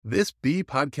This B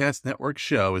Podcast Network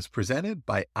show is presented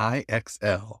by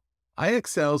IXL.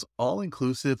 IXL's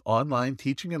all-inclusive online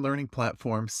teaching and learning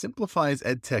platform simplifies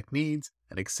edtech needs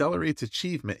and accelerates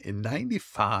achievement in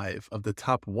 95 of the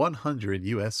top 100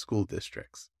 U.S. school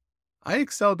districts.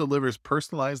 IXL delivers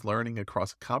personalized learning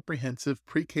across a comprehensive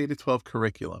pre-K-12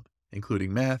 curriculum,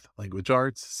 including math, language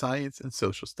arts, science, and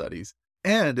social studies,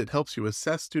 and it helps you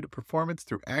assess student performance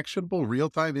through actionable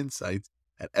real-time insights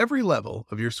at every level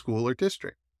of your school or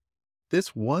district.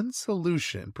 This one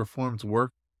solution performs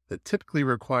work that typically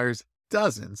requires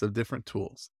dozens of different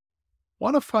tools.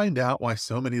 Want to find out why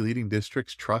so many leading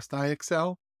districts trust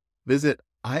IXL? Visit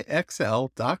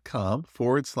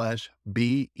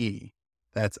IXL.com/BE.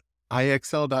 That's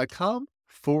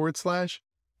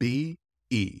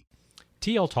IXL.com/BE.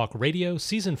 TL Talk Radio,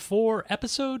 Season 4,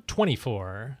 Episode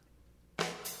 24.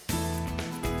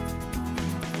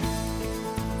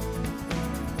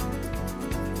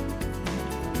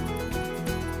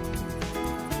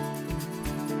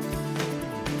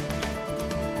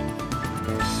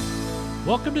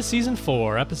 Welcome to Season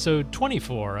 4, Episode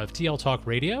 24 of TL Talk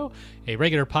Radio, a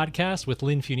regular podcast with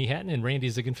Lynn Fuini-Hatton and Randy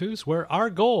Ziegenfuss, where our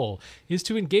goal is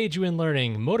to engage you in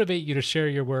learning, motivate you to share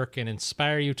your work, and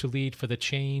inspire you to lead for the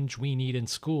change we need in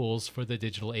schools for the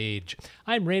digital age.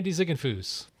 I'm Randy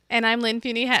Ziegenfuss. And I'm Lynn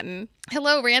Fuini-Hatton.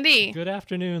 Hello, Randy. Good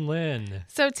afternoon, Lynn.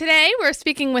 So today we're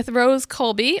speaking with Rose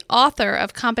Colby, author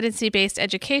of Competency-Based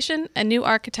Education, A New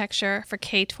Architecture for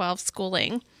K-12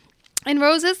 Schooling. And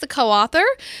Rose is the co-author.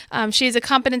 She's a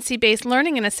competency-based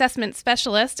learning and assessment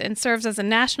specialist and serves as a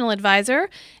national advisor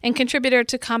and contributor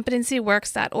to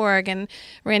competencyworks.org. And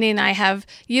Randy and I have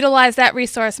utilized that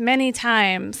resource many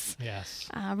times. Yes.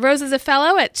 Rose is a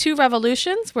fellow at Two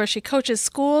Revolutions, where she coaches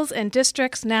schools and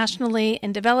districts nationally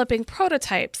in developing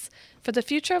prototypes for the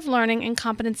future of learning and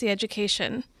competency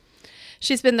education.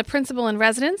 She's been the principal in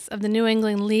residence of the New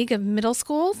England League of Middle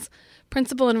Schools,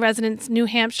 Principal in Residence New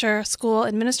Hampshire School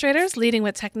Administrators Leading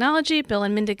with Technology, Bill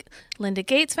and Linda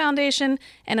Gates Foundation,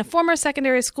 and a former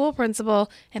secondary school principal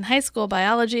and high school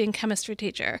biology and chemistry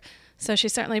teacher. So she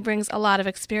certainly brings a lot of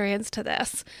experience to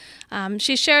this.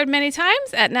 She's shared many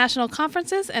times at national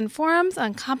conferences and forums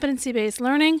on competency-based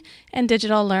learning and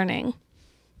digital learning.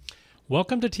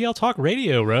 Welcome to TL Talk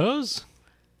Radio, Rose.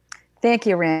 Thank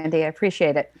you, Randy. I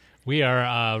appreciate it. We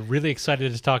are really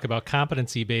excited to talk about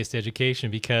competency-based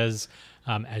education because,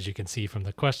 as you can see from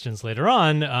the questions later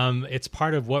on, it's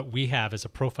part of what we have as a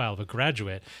profile of a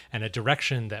graduate and a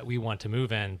direction that we want to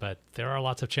move in. But there are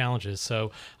lots of challenges.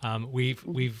 So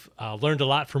we've learned a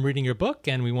lot from reading your book,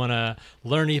 and we want to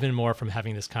learn even more from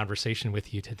having this conversation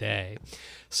with you today.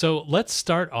 So let's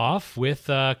start off with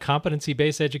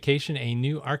competency-based education, a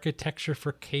new architecture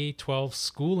for K-12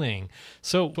 schooling.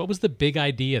 So what was the big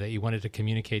idea that you wanted to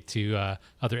communicate to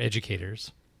other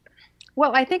educators?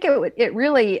 Well, I think it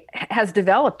really has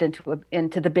developed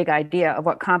into the big idea of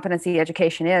what competency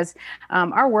education is.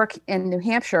 Our work in New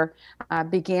Hampshire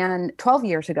began 12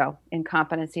 years ago in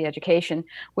competency education,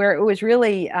 where it was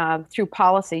really through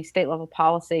policy, state-level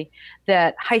policy,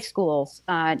 that high schools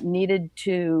needed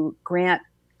to grant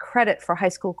credit for high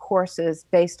school courses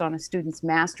based on a student's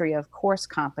mastery of course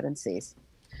competencies.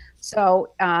 So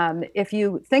if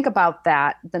you think about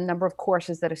that, the number of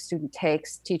courses that a student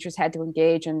takes, teachers had to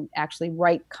engage and actually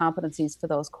write competencies for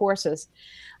those courses.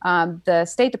 The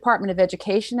State Department of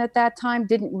Education at that time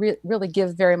didn't really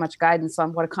give very much guidance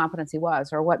on what a competency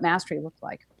was or what mastery looked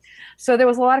like. So there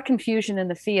was a lot of confusion in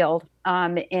the field.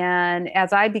 And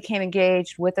as I became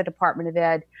engaged with the Department of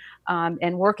Ed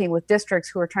and working with districts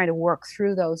who are trying to work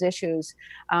through those issues,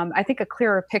 I think a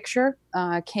clearer picture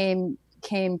came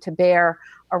to bear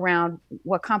around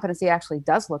what competency actually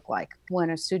does look like when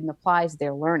a student applies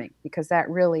their learning, because that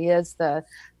really is the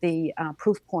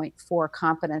proof point for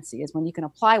competency, is when you can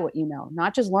apply what you know,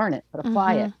 not just learn it, but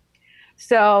apply it.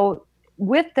 So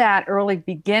with that early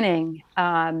beginning,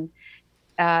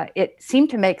 it seemed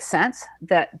to make sense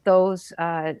that those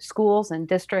schools and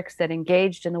districts that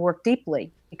engaged in the work deeply,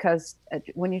 because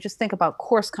when you just think about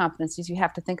course competencies, you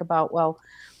have to think about, well,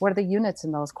 what are the units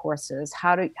in those courses?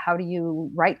 How do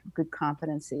you write good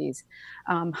competencies?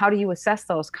 How do you assess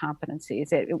those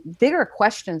competencies? Bigger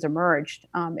questions emerged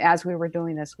as we were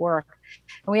doing this work.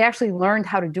 And we actually learned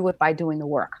how to do it by doing the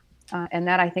work. And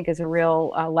that, I think, is a real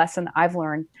lesson I've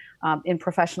learned in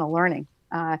professional learning.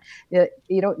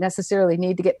 You don't necessarily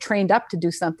need to get trained up to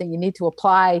do something. You need to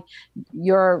apply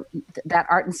that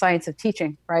art and science of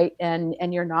teaching, right?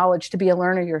 And your knowledge to be a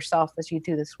learner yourself as you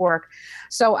do this work.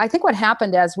 So I think what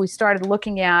happened as we started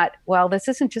looking at, well, this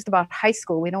isn't just about high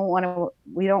school. We don't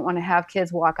want to have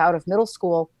kids walk out of middle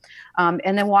school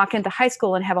and then walk into high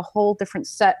school and have a whole different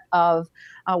set of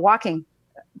walking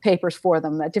papers for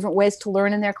them, different ways to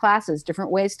learn in their classes,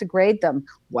 different ways to grade them.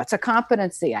 What's a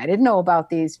competency? I didn't know about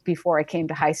these before I came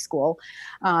to high school.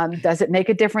 Does it make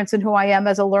a difference in who I am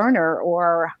as a learner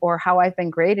or how I've been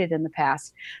graded in the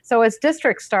past? So as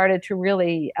districts started to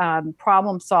really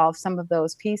problem solve some of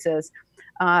those pieces,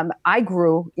 I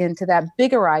grew into that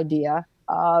bigger idea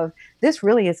of this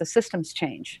really is a systems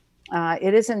change.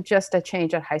 It isn't just a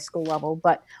change at high school level,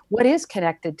 but what is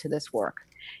connected to this work?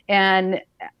 And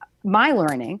my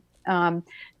learning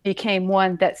became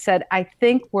one that said, I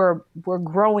think we're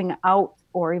growing out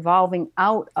or evolving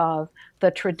out of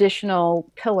the traditional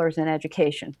pillars in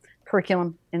education: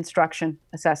 curriculum, instruction,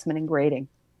 assessment, and grading.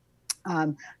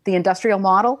 The industrial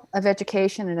model of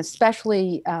education, and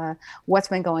especially what's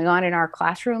been going on in our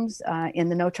classrooms in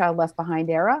the No Child Left Behind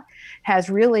era, has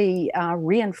really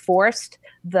reinforced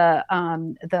the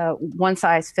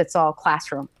one-size-fits-all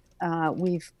classroom.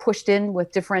 We've pushed in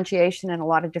with differentiation in a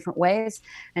lot of different ways,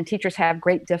 and teachers have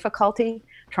great difficulty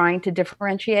trying to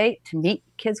differentiate, to meet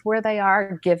kids where they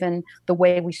are, given the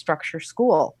way we structure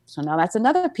school. So now that's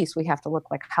another piece we have to look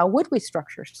like. How would we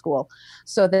structure school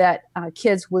so that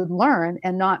kids would learn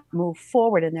and not move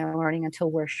forward in their learning until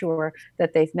we're sure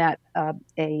that they've met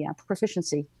a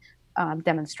proficiency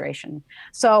demonstration?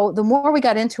 So the more we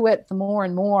got into it, the more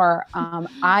and more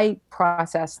I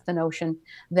processed the notion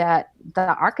that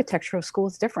the architecture of school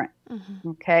is different.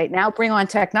 Mm-hmm. Okay, now bring on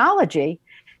technology,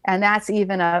 and that's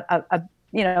even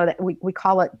that we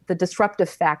call it the disruptive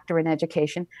factor in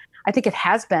education. I think it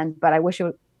has been, but I wish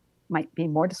it might be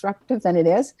more disruptive than it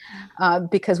is,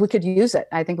 because we could use it.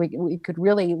 I think we could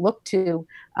really look to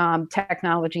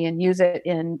technology and use it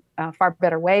in far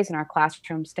better ways in our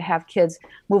classrooms to have kids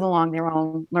move along their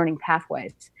own learning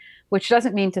pathways, which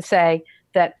doesn't mean to say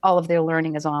that all of their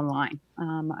learning is online.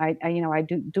 I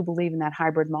do believe in that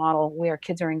hybrid model where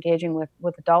kids are engaging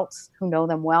with adults who know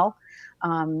them well,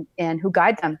 and who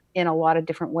guide them in a lot of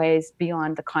different ways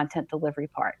beyond the content delivery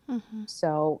part. Mm-hmm.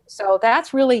 So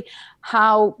that's really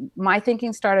how my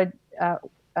thinking started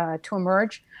to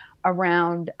emerge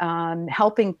around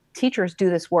helping teachers do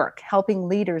this work, helping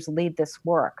leaders lead this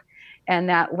work. And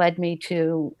that led me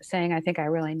to saying, I think I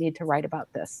really need to write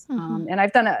about this. Mm-hmm. And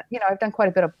I've done quite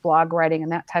a bit of blog writing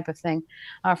and that type of thing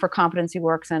for Competency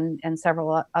Works and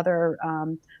several other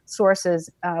sources.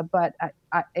 But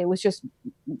it was just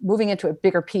moving into a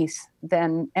bigger piece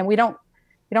and we don't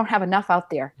have enough out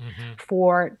there mm-hmm.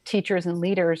 for teachers and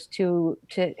leaders to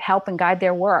help and guide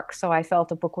their work. So I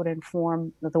felt a book would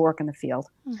inform the work in the field.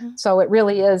 Mm-hmm. So it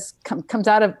really comes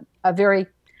out of a very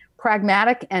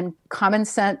pragmatic and common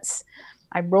sense.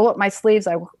 I roll up my sleeves.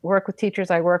 I work with teachers.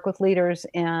 I work with leaders,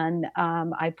 and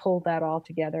I pulled that all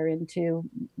together into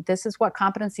this is what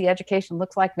competency education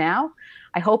looks like now.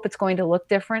 I hope it's going to look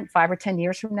different 5 or 10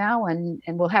 years from now, and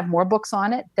we'll have more books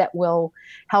on it that will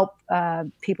help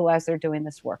people as they're doing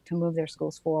this work to move their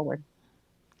schools forward.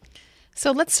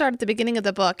 So let's start at the beginning of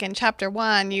the book. In chapter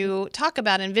 1, you talk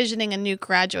about envisioning a new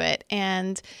graduate,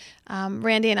 and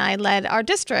Randy and I led our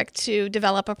district to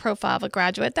develop a profile of a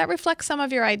graduate that reflects some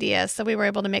of your ideas, so we were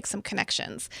able to make some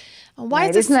connections.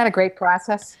 Isn't that a great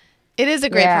process? It is a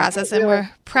great process, and we're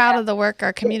proud of the work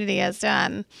our community has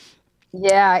done.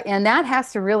 Yeah, and that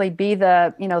has to really be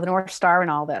the North Star in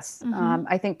all this. Mm-hmm.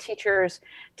 I think teachers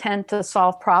tend to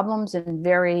solve problems in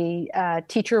very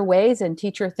teacher ways and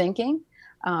teacher thinking.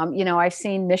 I've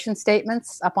seen mission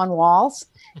statements up on walls,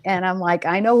 and I'm like,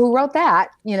 I know who wrote that,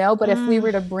 but if we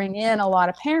were to bring in a lot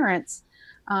of parents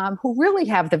who really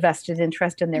have the vested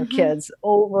interest in their mm-hmm. kids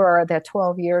over their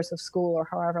 12 years of school or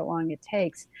however long it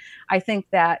takes, I think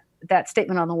that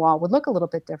statement on the wall would look a little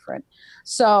bit different.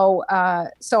 So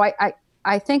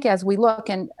I think as we look,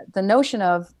 and the notion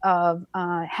of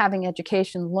having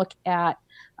education look at,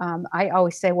 I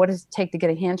always say, what does it take to get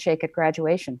a handshake at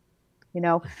graduation?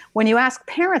 When you ask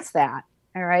parents that,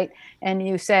 all right, and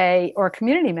you say, or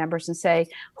community members, and say,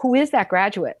 who is that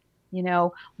graduate?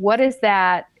 What is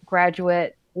that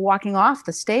graduate walking off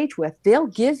the stage with? They'll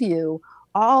give you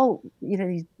all,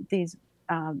 these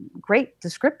great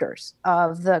descriptors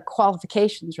of the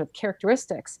qualifications or the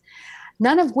characteristics,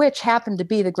 none of which happen to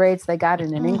be the grades they got in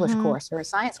an mm-hmm. English course or a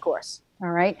science course. All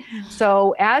right. Mm-hmm.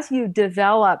 So as you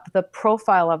develop the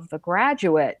profile of the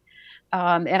graduate,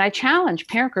 and I challenge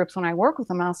parent groups when I work with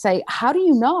them, I'll say, how do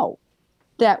you know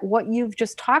that what you've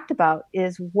just talked about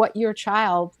is what your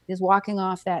child is walking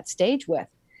off that stage with?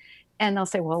 And they'll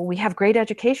say, well, we have great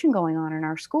education going on in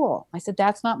our school. I said,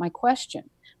 that's not my question.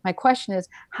 My question is,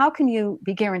 how can you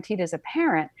be guaranteed as a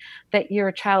parent that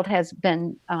your child has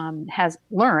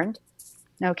learned,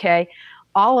 okay,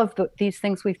 all of these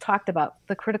things we've talked about,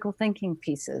 the critical thinking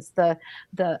pieces, the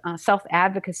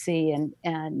self-advocacy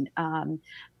and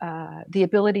the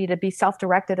ability to be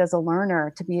self-directed as a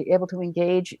learner, to be able to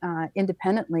engage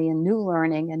independently in new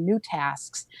learning and new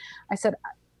tasks. I said,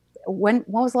 when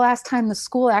was the last time the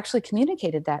school actually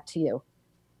communicated that to you?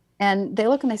 And they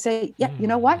look and they say, yeah, you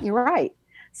know what? You're right.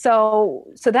 So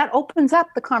that opens up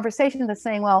the conversation to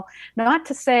saying, well, not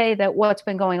to say that what's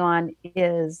been going on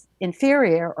is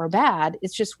inferior or bad.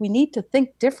 It's just we need to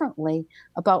think differently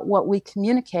about what we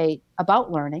communicate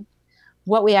about learning,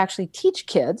 what we actually teach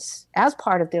kids as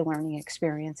part of their learning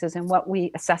experiences, and what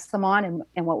we assess them on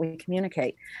and what we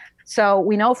communicate. So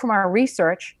we know from our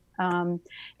research,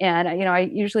 I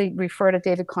usually refer to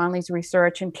David Conley's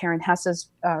research and Karen Hess's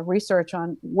research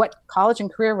on what college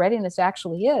and career readiness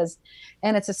actually is.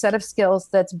 And it's a set of skills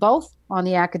that's both on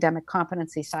the academic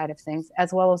competency side of things,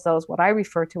 as well as those what I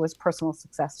refer to as personal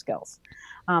success skills.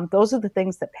 Those are the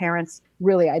things that parents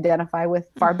really identify with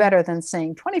far better than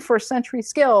saying 21st century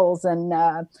skills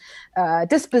and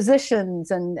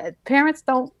dispositions. And parents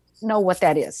don't know what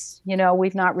that is.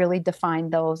 We've not really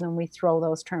defined those, and we throw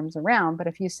those terms around. But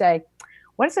if you say,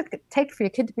 what does it take for your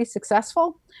kid to be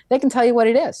successful? They can tell you what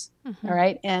it is. All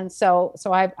right. And so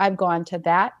I've gone to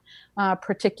that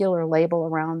particular label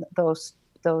around those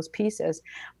pieces.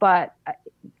 But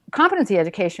competency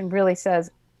education really says,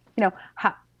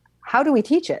 how do we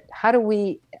teach it? How do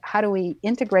we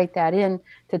integrate that in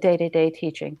to day-to-day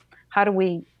teaching? How do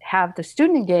we have the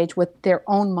student engage with their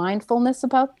own mindfulness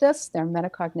about this, their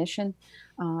metacognition?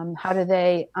 How do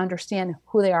they understand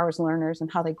who they are as learners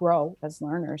and how they grow as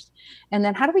learners? And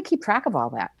then how do we keep track of all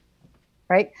that,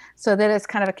 right? So that it's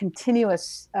kind of a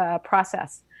continuous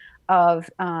process of,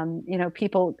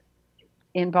 people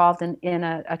involved in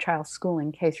a child's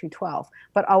schooling, K through 12,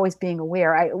 but always being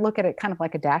aware. I look at it kind of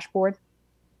like a dashboard.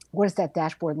 What does that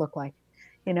dashboard look like,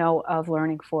 of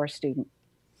learning for a student?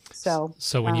 So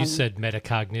when you said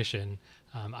metacognition,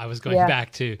 I was going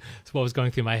back to what was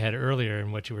going through my head earlier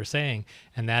and what you were saying,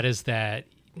 and that is that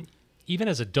even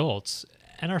as adults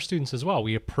and our students as well,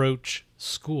 we approach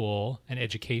school and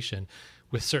education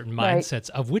with certain mindsets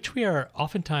of which we are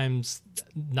oftentimes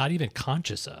not even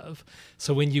conscious of.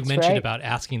 So when you mentioned about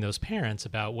asking those parents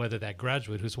about whether that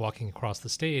graduate who's walking across the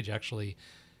stage actually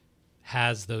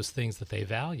has those things that they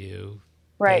value,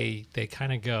 they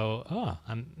kind of go, oh,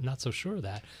 I'm not so sure of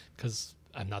that, because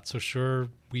I'm not so sure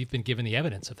we've been given the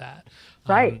evidence of that.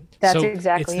 Right. That's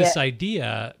exactly it's this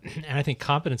idea, and I think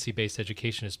competency-based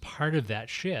education is part of that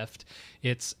shift.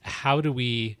 It's how do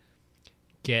we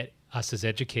get us as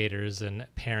educators and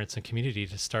parents and community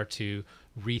to start to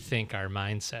rethink our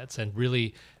mindsets and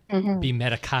really be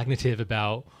metacognitive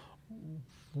about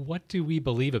what do we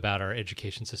believe about our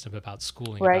education system, about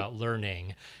schooling, about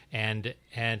learning. And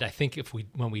I think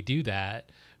when we do that,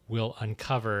 we'll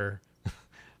uncover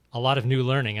a lot of new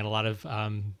learning and a lot of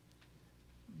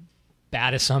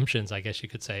bad assumptions, I guess you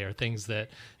could say, or things that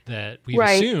we've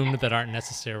assumed that aren't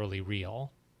necessarily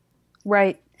real.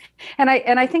 Right. And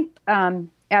I think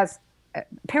as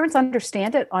parents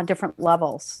understand it on different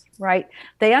levels, right?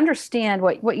 They understand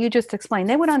what you just explained.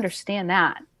 They would understand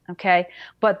that. Okay.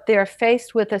 But they're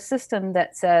faced with a system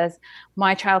that says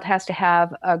my child has to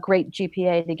have a great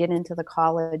GPA to get into the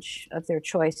college of their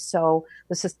choice. So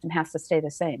the system has to stay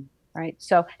the same. Right.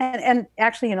 So, and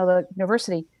actually, the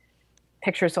university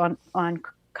pictures on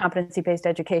competency-based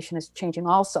education is changing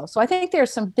also. So I think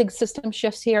there's some big system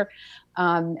shifts here,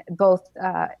 both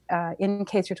in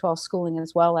K through 12 schooling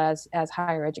as well as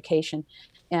higher education.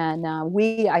 And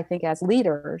we, I think, as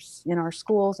leaders in our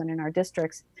schools and in our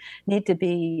districts, need to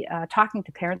be talking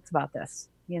to parents about this.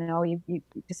 You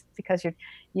just because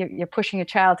you're pushing your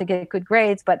child to get good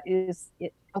grades, but is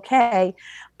it okay?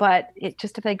 But if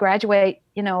they graduate,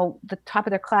 the top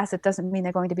of their class, it doesn't mean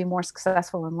they're going to be more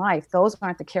successful in life. Those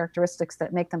aren't the characteristics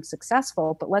that make them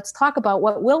successful. But let's talk about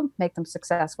what will make them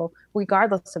successful,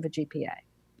 regardless of a GPA.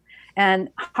 And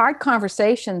hard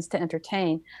conversations to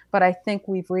entertain, but I think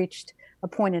we've reached a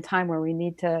point in time where we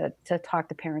need to talk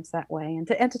to parents that way, and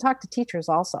to talk to teachers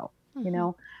also.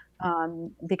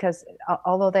 Because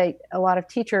although a lot of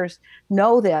teachers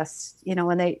know this,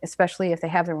 and especially if they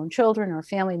have their own children or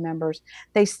family members,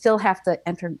 they still have to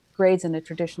enter grades in a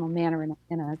traditional manner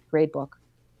in a grade book,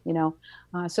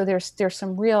 so there's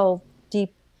some real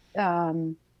deep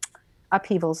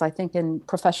upheavals, I think, in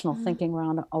professional thinking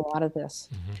around a lot of this.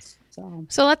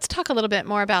 So let's talk a little bit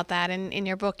more about that. In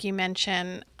your book, you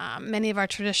mention many of our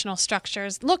traditional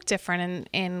structures look different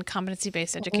in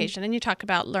competency-based education, and you talk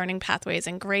about learning pathways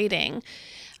and grading.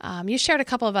 You shared a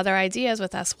couple of other ideas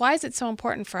with us. Why is it so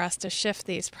important for us to shift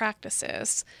these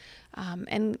practices?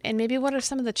 And maybe what are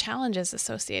some of the challenges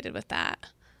associated with that?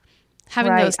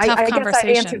 Having Right. those tough I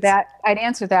conversations. guess I'd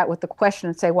answer that with the question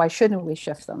and say, why shouldn't we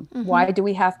shift them? Why do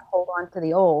we have to hold on to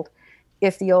the old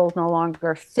if the old no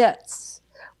longer fits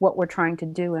what we're trying to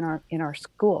do in our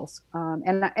schools?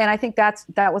 And I think that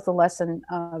was the lesson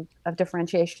of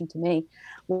differentiation to me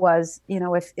was,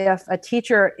 if a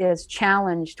teacher is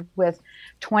challenged with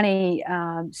 20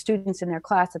 students in their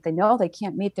class that they know they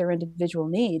can't meet their individual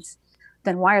needs,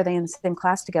 then why are they in the same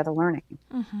class together learning?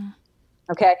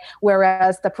 Okay.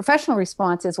 Whereas the professional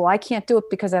response is, well, I can't do it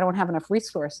because I don't have enough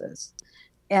resources.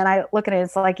 And I look at it,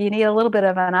 it's like you need a little bit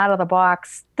of an out of the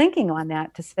box thinking on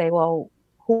that to say, well,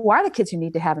 who are the kids you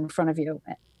need to have in front of you?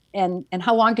 And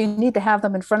how long do you need to have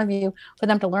them in front of you for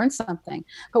them to learn something?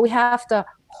 But we have to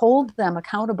hold them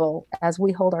accountable as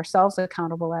we hold ourselves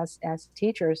accountable as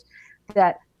teachers,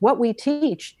 that what we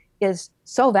teach is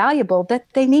so valuable that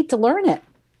they need to learn it.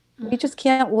 We just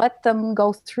can't let them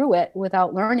go through it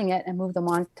without learning it and move them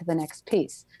on to the next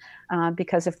piece.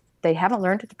 Because if they haven't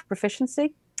learned it to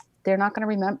proficiency, they're not going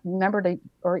to remember to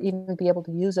or even be able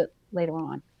to use it later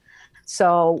on.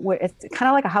 So it's kind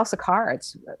of like a house of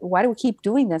cards. Why do we keep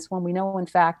doing this when we know, in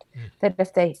fact, that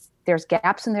if there's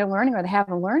gaps in their learning or they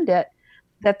haven't learned it,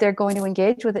 that they're going to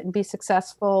engage with it and be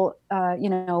successful,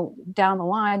 down the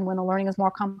line when the learning is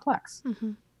more complex.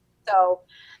 So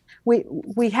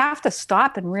we have to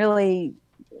stop and really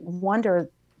wonder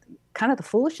kind of the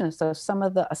foolishness of some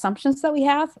of the assumptions that we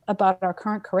have about our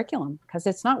current curriculum, because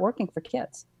it's not working for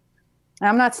kids. And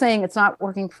I'm not saying it's not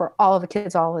working for all of the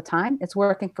kids all the time. It's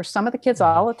working for some of the kids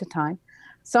all of the time,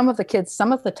 some of the kids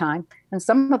some of the time, and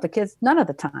some of the kids none of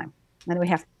the time. And we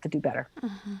have to do better.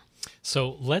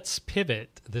 So let's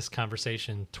pivot this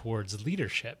conversation towards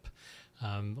leadership.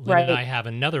 Lynn Right. and I have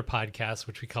another podcast,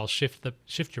 which we call Shift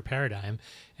Your Paradigm,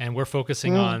 and we're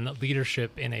focusing on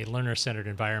leadership in a learner-centered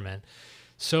environment.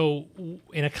 So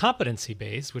in a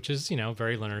competency-based, which is,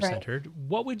 very learner-centered,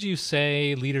 what would you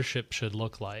say leadership should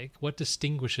look like? What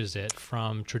distinguishes it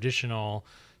from traditional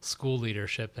school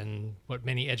leadership and what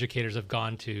many educators have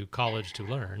gone to college to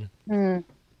learn?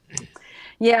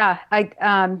 Yeah,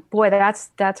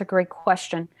 that's a great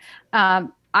question.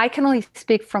 I can only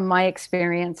speak from my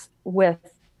experience with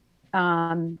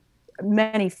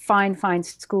many fine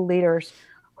school leaders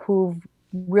who've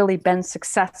really been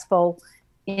successful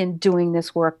in doing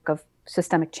this work of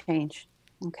systemic change.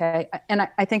 Okay, and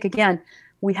I think again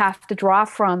we have to draw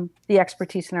from the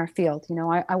expertise in our field.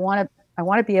 I want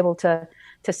to be able to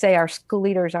say our school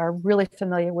leaders are really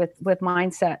familiar with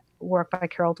mindset work by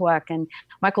Carol Dweck and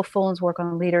Michael Fullen's work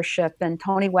on leadership and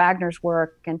Tony Wagner's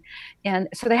work, and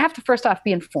so they have to first off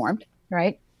be informed,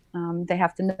 right? They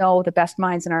have to know the best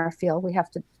minds in our field. We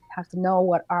have to know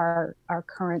what our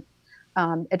current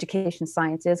education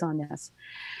science is on this.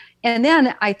 And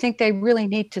then I think they really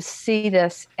need to see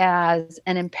this as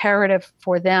an imperative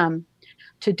for them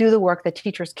to do the work that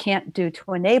teachers can't do,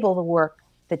 to enable the work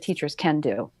that teachers can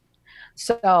do.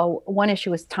 So one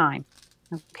issue is time.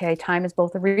 Okay, time is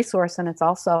both a resource and it's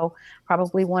also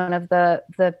probably one of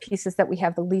the pieces that we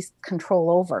have the least control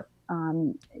over.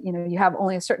 You have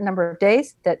only a certain number of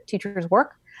days that teachers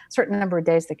work, a certain number of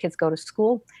days that kids go to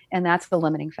school, and that's the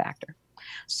limiting factor.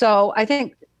 So I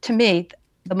think, to me,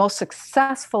 the most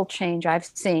successful change I've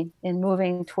seen in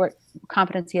moving toward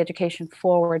competency education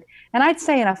forward, and I'd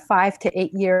say in a 5 to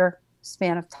 8 year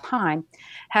span of time,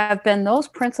 have been those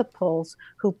principals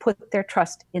who put their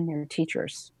trust in their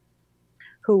teachers,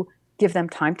 who give them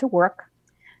time to work,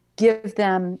 give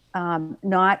them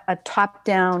not a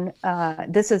top-down,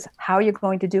 this is how you're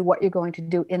going to do what you're going to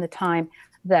do in the time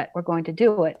that we're going to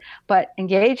do it, but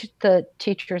engage the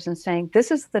teachers in saying, this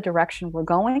is the direction we're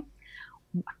going.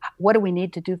 What do we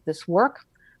need to do this work?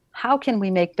 How can we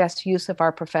make best use of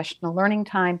our professional learning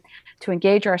time to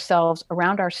engage ourselves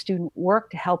around our student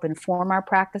work to help inform our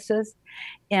practices?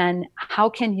 And how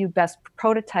can you best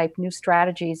prototype new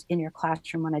strategies in your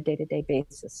classroom on a day-to-day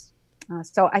basis?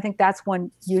 So I think that's one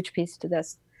huge piece to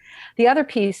this. The other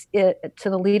piece to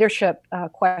the leadership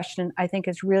question, I think,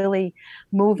 is really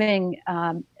moving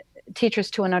teachers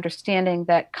to an understanding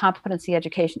that competency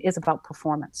education is about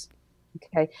performance.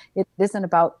 Okay, it isn't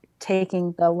about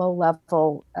taking the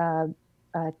low-level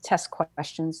test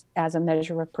questions as a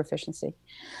measure of proficiency,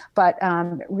 but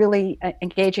really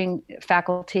engaging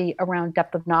faculty around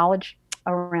depth of knowledge,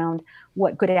 around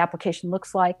what good application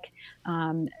looks like,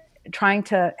 trying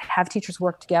to have teachers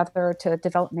work together to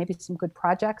develop maybe some good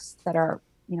projects that are,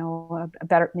 a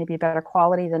better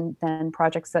quality than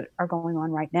projects that are going on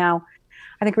right now.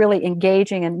 I think really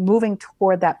engaging and moving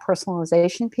toward that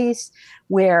personalization piece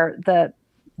where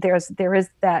there is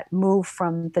that move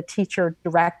from the teacher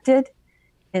directed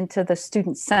into the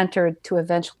student-centered to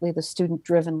eventually the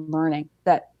student-driven learning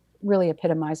that really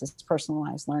epitomizes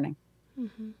personalized learning.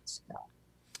 So,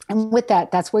 and with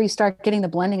that, that's where you start getting the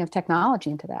blending of technology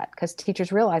into that, because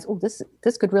teachers realize, oh, this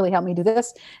could really help me do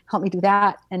this, help me do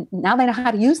that. And now they know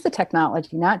how to use the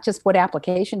technology, not just what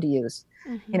application to use,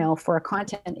 for a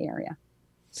content area.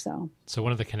 So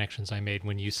one of the connections I made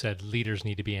when you said leaders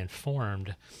need to be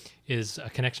informed is a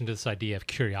connection to this idea of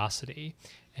curiosity.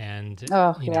 And,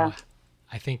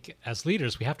 I think as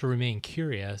leaders, we have to remain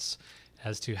curious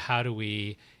as to how do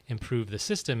we improve the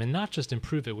system, and not just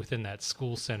improve it within that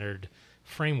school-centered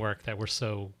framework that we're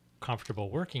so comfortable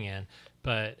working in,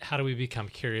 but how do we become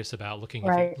curious about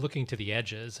looking to the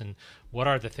edges, and what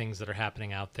are the things that are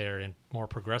happening out there in more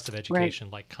progressive education,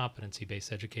 like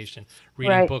competency-based education,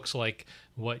 reading books like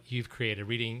what you've created,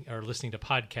 reading or listening to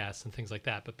podcasts and things like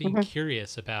that, but being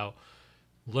curious about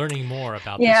learning more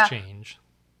about this change.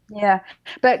 Yeah,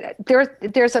 but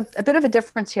there's a bit of a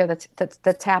difference here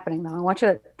that's happening, though. I want you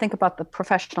to think about the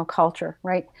professional culture,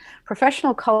 right?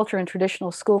 Professional culture in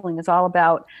traditional schooling is all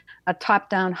about a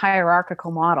top-down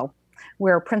hierarchical model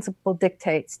where a principal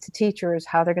dictates to teachers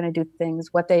how they're going to do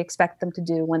things, what they expect them to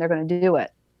do, when they're going to do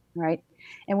it, right?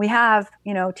 And we have,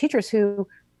 teachers who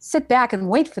sit back and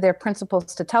wait for their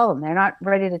principals to tell them. They're not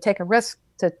ready to take a risk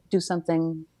to do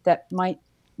something that might,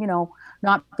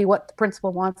 not be what the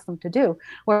principal wants them to do.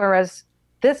 Whereas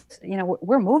this,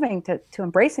 we're moving to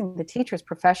embracing the teacher's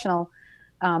professional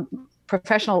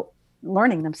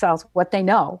learning themselves, what they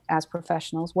know as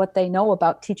professionals, what they know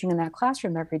about teaching in that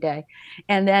classroom every day,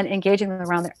 and then engaging them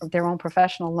around their own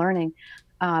professional learning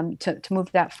to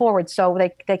move that forward. So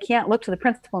they can't look to the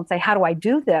principal and say, how do I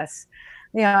do this?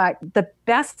 The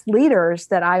best leaders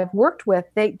that I've worked with,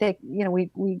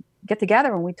 we get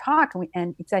together and we talk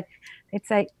and they'd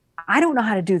say, I don't know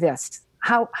how to do this.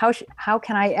 How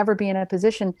can I ever be in a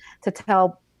position to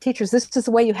tell teachers this is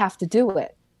the way you have to do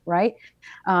it, right?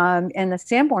 In the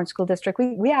Sanborn School District,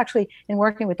 we actually, in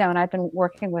working with them, and I've been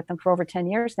working with them for over 10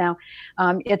 years now,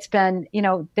 it's been,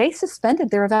 they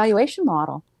suspended their evaluation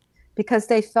model because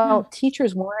they felt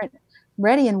teachers weren't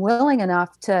ready and willing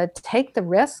enough to take the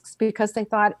risks because they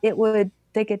thought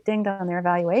they get dinged on their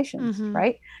evaluations,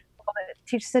 right?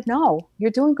 The teacher said, no,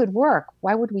 you're doing good work.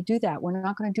 Why would we do that? We're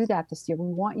not going to do that this year.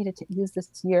 We want you to use this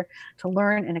year to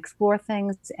learn and explore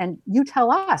things. And you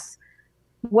tell us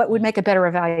what would make a better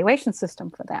evaluation system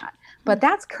for that. But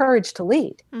that's courage to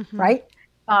lead, right?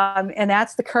 And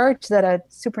that's the courage that a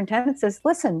superintendent says,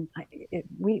 listen,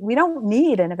 we don't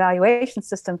need an evaluation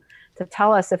system to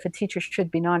tell us if a teacher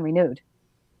should be non-renewed.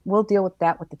 We'll deal with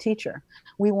that with the teacher.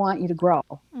 We want you to grow.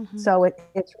 So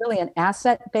it's really an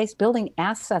asset-based, building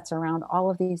assets around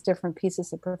all of these different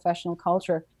pieces of professional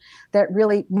culture that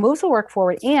really moves the work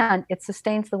forward, and it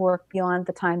sustains the work beyond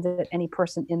the time that any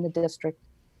person in the district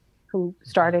who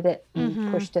started it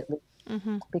and pushed it,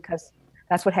 because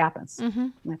that's what happens.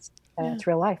 That's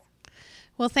real life.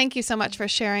 Well, thank you so much for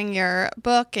sharing your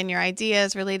book and your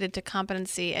ideas related to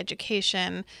competency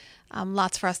education.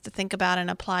 Lots for us to think about and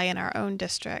apply in our own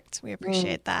district. We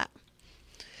appreciate that.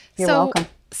 You're welcome.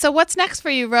 So what's next for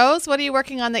you, Rose? What are you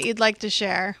working on that you'd like to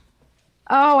share?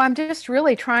 Oh, I'm just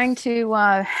really trying to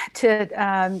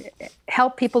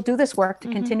help people do this work,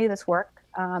 to continue this work.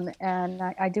 And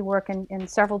I do work in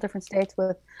several different states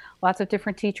with lots of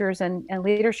different teachers and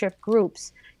leadership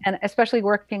groups, and especially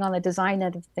working on the design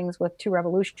end of things with Two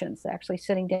Revolutions, actually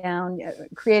sitting down,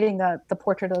 creating the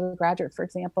portrait of the graduate, for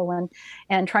example,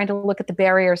 and trying to look at the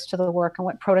barriers to the work and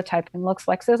what prototyping looks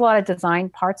like. So there's a lot of design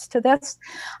parts to this.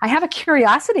 I have a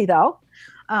curiosity, though.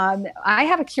 I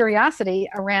have a curiosity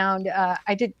around,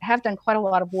 have done quite a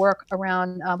lot of work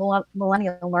around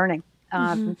millennial learning.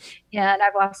 And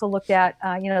I've also looked at,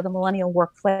 the millennial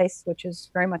workplace, which is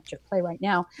very much at play right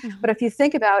now. But if you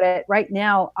think about it, right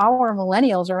now, our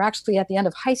millennials are actually at the end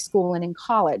of high school and in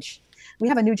college. We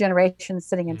have a new generation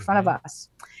sitting in front of us.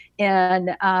 And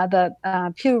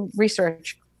the Pew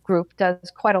Research Group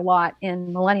does quite a lot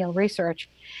in millennial research.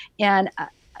 And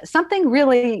something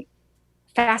really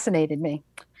fascinated me.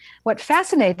 What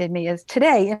fascinated me is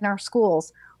today in our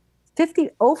schools,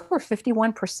 over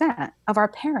 51% of our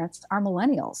parents are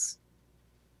millennials.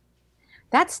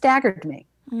 That staggered me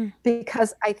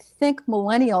because I think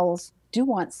millennials do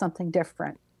want something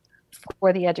different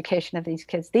for the education of these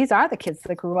kids. These are the kids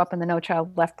that grew up in the No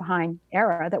Child Left Behind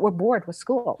era that were bored with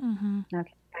school. Okay.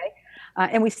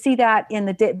 And we see that in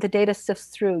the data sifts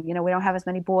through. You know, we don't have as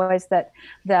many boys that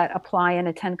apply and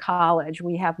attend college.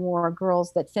 We have more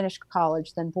girls that finish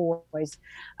college than boys.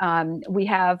 We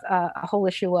have a whole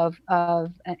issue of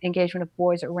engagement of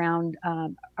boys around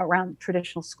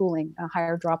traditional schooling, a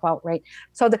higher dropout rate.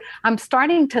 So I'm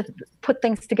starting to put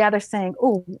things together saying,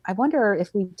 oh, I wonder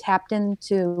if we tapped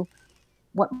into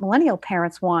what millennial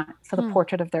parents want for the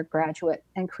portrait of their graduate,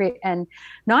 and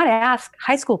not ask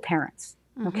high school parents,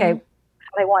 okay,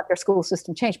 how they want their school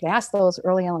system changed, but ask those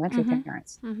early elementary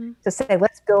parents to say,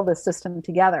 let's build this system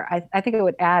together. I think it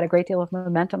would add a great deal of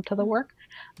momentum to the work.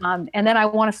 And then I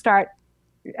want to start,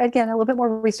 again, a little bit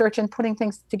more research and putting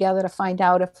things together to find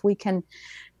out if we can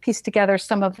piece together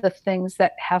some of the things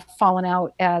that have fallen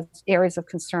out as areas of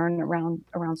concern around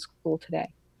school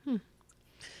today.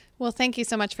 Well, thank you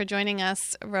so much for joining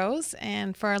us, Rose.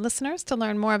 And for our listeners, to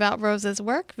learn more about Rose's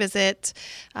work, visit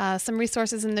some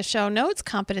resources in the show notes,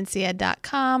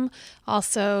 competencyed.com.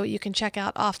 Also, you can check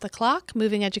out Off the Clock,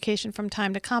 Moving Education from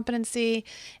Time to Competency,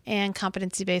 and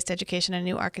Competency-Based Education, a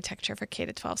New Architecture for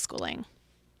K-12 Schooling.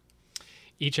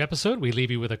 Each episode, we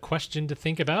leave you with a question to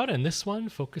think about, and this one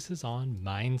focuses on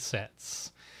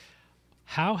mindsets.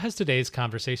 How has today's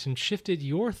conversation shifted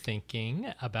your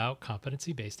thinking about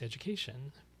competency-based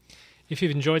education? If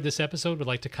you've enjoyed this episode, would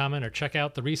like to comment or check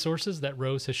out the resources that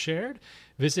Rose has shared,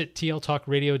 visit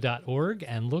tltalkradio.org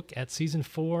and look at Season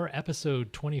 4,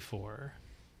 Episode 24.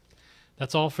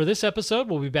 That's all for this episode.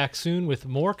 We'll be back soon with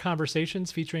more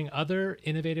conversations featuring other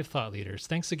innovative thought leaders.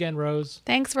 Thanks again, Rose.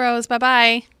 Thanks, Rose.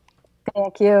 Bye-bye.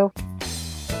 Thank you.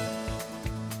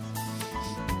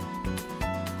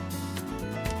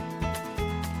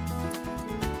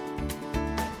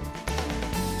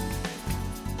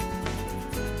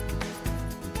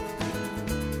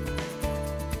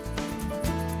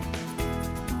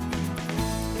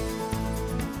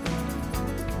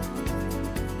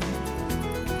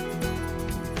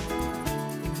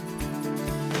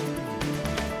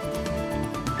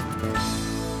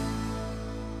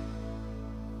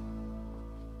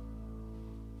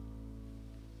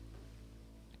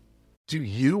 Do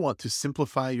you want to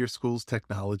simplify your school's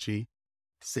technology,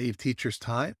 save teachers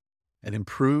time, and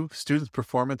improve students'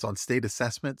 performance on state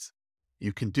assessments?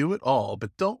 You can do it all,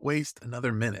 but don't waste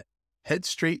another minute. Head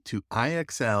straight to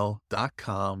ixl.com/BE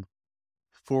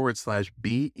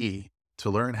to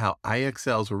learn how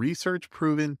IXL's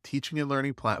research-proven teaching and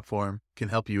learning platform can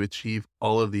help you achieve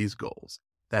all of these goals.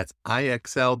 That's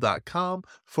ixl.com/BE.